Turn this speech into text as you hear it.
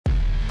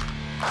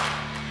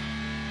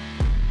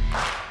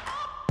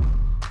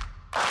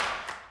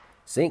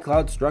St.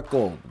 Cloud struck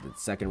gold with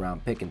its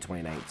second-round pick in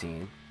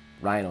 2019.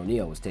 Ryan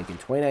O'Neal was taken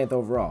 29th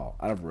overall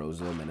out of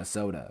Roseville,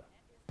 Minnesota.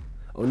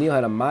 O'Neal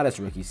had a modest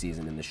rookie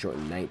season in the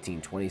shortened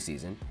 19-20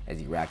 season as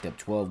he racked up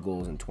 12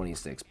 goals and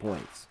 26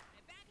 points.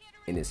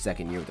 In his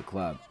second year with the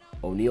club,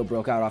 O'Neal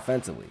broke out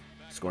offensively,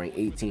 scoring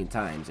 18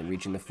 times and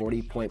reaching the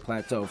 40-point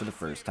plateau for the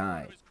first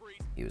time.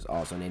 He was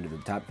also named to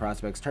the Top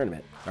Prospects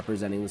tournament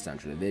representing the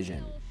Central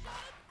Division.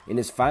 In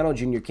his final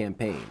junior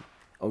campaign,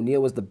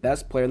 O'Neal was the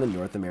best player in the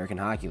North American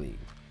Hockey League.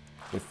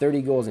 With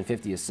 30 goals and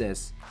 50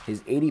 assists,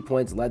 his 80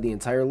 points led the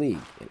entire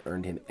league and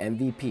earned him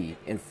MVP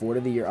and Forward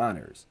of the Year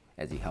honors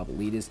as he helped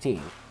lead his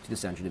team to the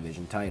Central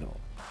Division title.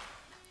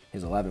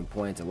 His 11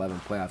 points in 11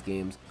 playoff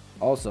games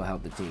also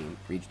helped the team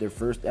reach their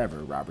first ever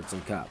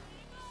Robertson Cup.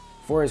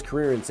 For his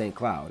career in St.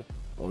 Cloud,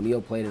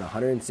 O'Neal played in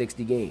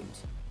 160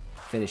 games,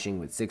 finishing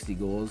with 60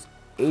 goals,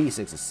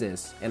 86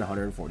 assists, and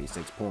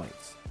 146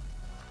 points.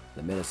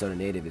 The Minnesota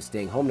native is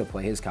staying home to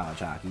play his college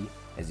hockey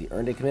as he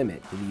earned a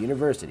commitment to the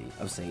University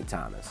of St.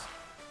 Thomas.